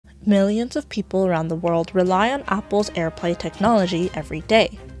Millions of people around the world rely on Apple's Airplay technology every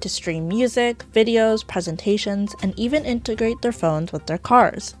day to stream music, videos, presentations, and even integrate their phones with their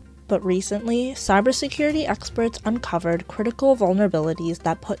cars. But recently, cybersecurity experts uncovered critical vulnerabilities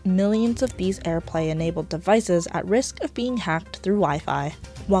that put millions of these Airplay-enabled devices at risk of being hacked through Wi-Fi.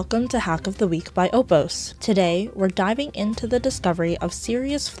 Welcome to Hack of the Week by Oppos. Today, we're diving into the discovery of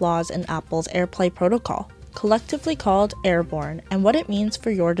serious flaws in Apple's Airplay protocol, collectively called AirBorne, and what it means for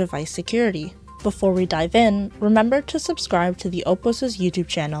your device security. Before we dive in, remember to subscribe to the Oppos' YouTube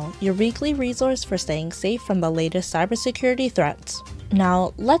channel, your weekly resource for staying safe from the latest cybersecurity threats.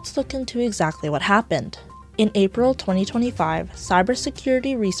 Now, let's look into exactly what happened. In April 2025,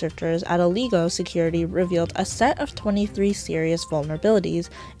 cybersecurity researchers at Oligo Security revealed a set of 23 serious vulnerabilities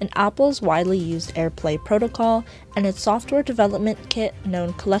in Apple's widely used Airplay protocol and its software development kit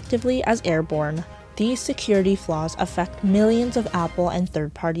known collectively as AirBorne. These security flaws affect millions of Apple and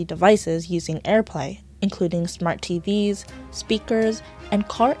third-party devices using Airplay, including smart TVs, speakers, and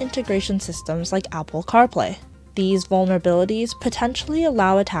car integration systems like Apple CarPlay. These vulnerabilities potentially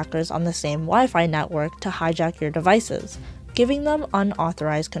allow attackers on the same Wi-Fi network to hijack your devices, giving them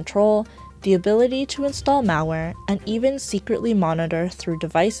unauthorized control, the ability to install malware, and even secretly monitor through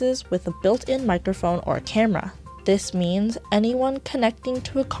devices with a built-in microphone or camera. This means anyone connecting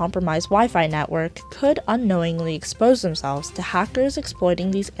to a compromised Wi-Fi network could unknowingly expose themselves to hackers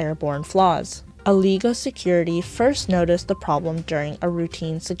exploiting these airborne flaws. Oligo Security first noticed the problem during a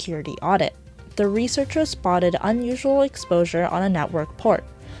routine security audit. The researchers spotted unusual exposure on a network port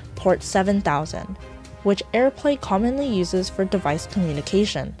 7000, which Airplay commonly uses for device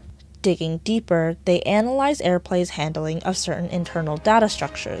communication. Digging deeper, they analyzed Airplay's handling of certain internal data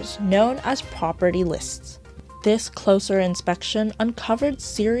structures, known as property lists. This closer inspection uncovered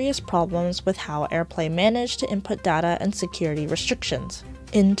serious problems with how Airplay managed to input data and security restrictions.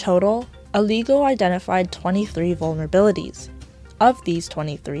 In total, Oligo identified 23 vulnerabilities. Of these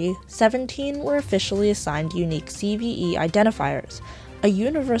 23, 17 were officially assigned unique CVE identifiers, a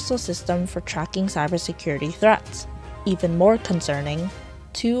universal system for tracking cybersecurity threats. Even more concerning,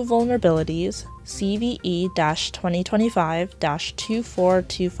 2 vulnerabilities,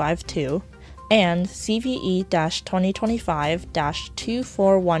 CVE-2025-24252, and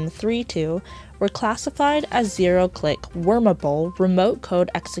CVE-2025-24132 were classified as zero-click wormable remote code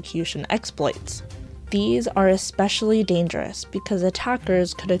execution exploits. These are especially dangerous because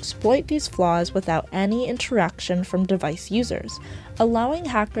attackers could exploit these flaws without any interaction from device users, allowing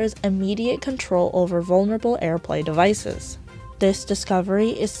hackers immediate control over vulnerable Airplay devices. This discovery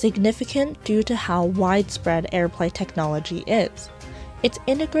is significant due to how widespread Airplay technology is. It's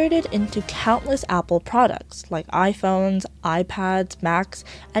integrated into countless Apple products like iPhones, iPads, Macs,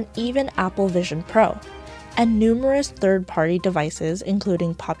 and even Apple Vision Pro, and numerous third-party devices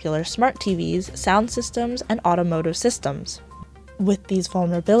including popular smart TVs, sound systems, and automotive systems. With these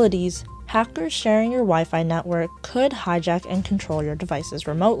vulnerabilities, hackers sharing your Wi-Fi network could hijack and control your devices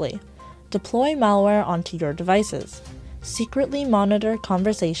remotely, deploy malware onto your devices, secretly monitor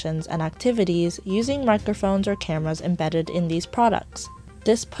conversations and activities using microphones or cameras embedded in these products.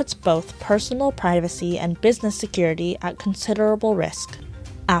 This puts both personal privacy and business security at considerable risk.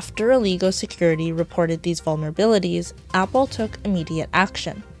 After Oligo Security reported these vulnerabilities, Apple took immediate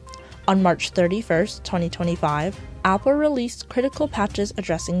action. On March 31, 2025, Apple released critical patches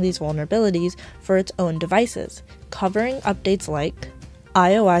addressing these vulnerabilities for its own devices, covering updates like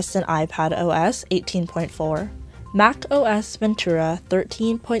iOS and iPadOS 18.4, macOS Ventura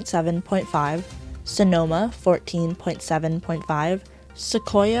 13.7.5, Sonoma 14.7.5,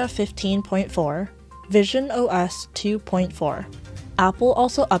 Sequoia 15.4, Vision OS 2.4. Apple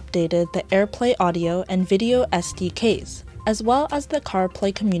also updated the Airplay audio and video SDKs, as well as the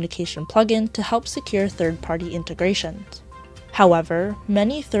CarPlay communication plugin to help secure third-party integrations. However,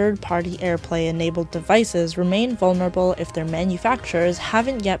 many third-party Airplay-enabled devices remain vulnerable if their manufacturers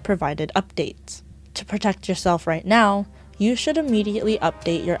haven't yet provided updates. To protect yourself right now, you should immediately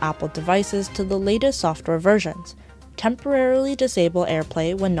update your Apple devices to the latest software versions, temporarily disable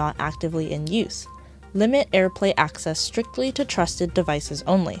Airplay when not actively in use, limit Airplay access strictly to trusted devices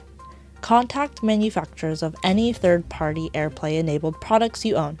only, contact manufacturers of any third-party Airplay-enabled products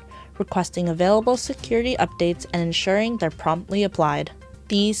you own, requesting available security updates and ensuring they're promptly applied.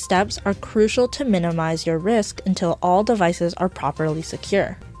 These steps are crucial to minimize your risk until all devices are properly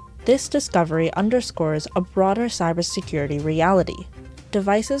secure. This discovery underscores a broader cybersecurity reality.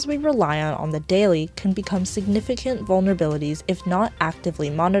 Devices we rely on the daily can become significant vulnerabilities if not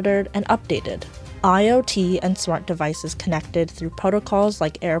actively monitored and updated. IoT and smart devices connected through protocols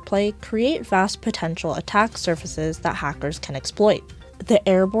like Airplay create vast potential attack surfaces that hackers can exploit. The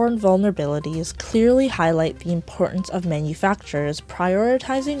AirBorne vulnerabilities clearly highlight the importance of manufacturers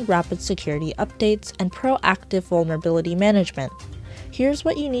prioritizing rapid security updates and proactive vulnerability management. Here's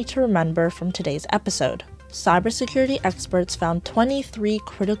what you need to remember from today's episode. Cybersecurity experts found 23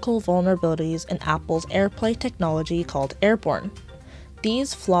 critical vulnerabilities in Apple's Airplay technology called AirBorne.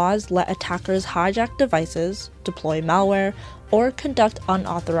 These flaws let attackers hijack devices, deploy malware, or conduct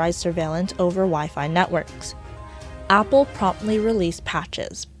unauthorized surveillance over Wi-Fi networks. Apple promptly released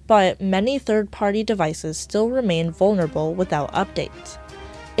patches, but many third-party devices still remain vulnerable without updates.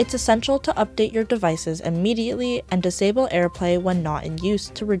 It's essential to update your devices immediately and disable AirPlay when not in use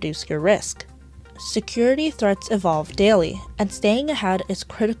to reduce your risk. Security threats evolve daily, and staying ahead is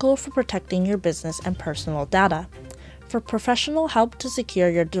critical for protecting your business and personal data. For professional help to secure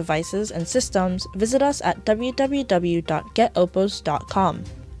your devices and systems, visit us at www.getoppos.com.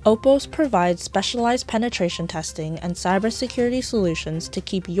 Oppos provides specialized penetration testing and cybersecurity solutions to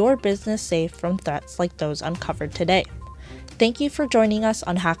keep your business safe from threats like those uncovered today. Thank you for joining us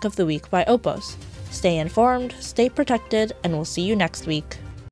on Hack of the Week by Oppos. Stay informed, stay protected, and we'll see you next week.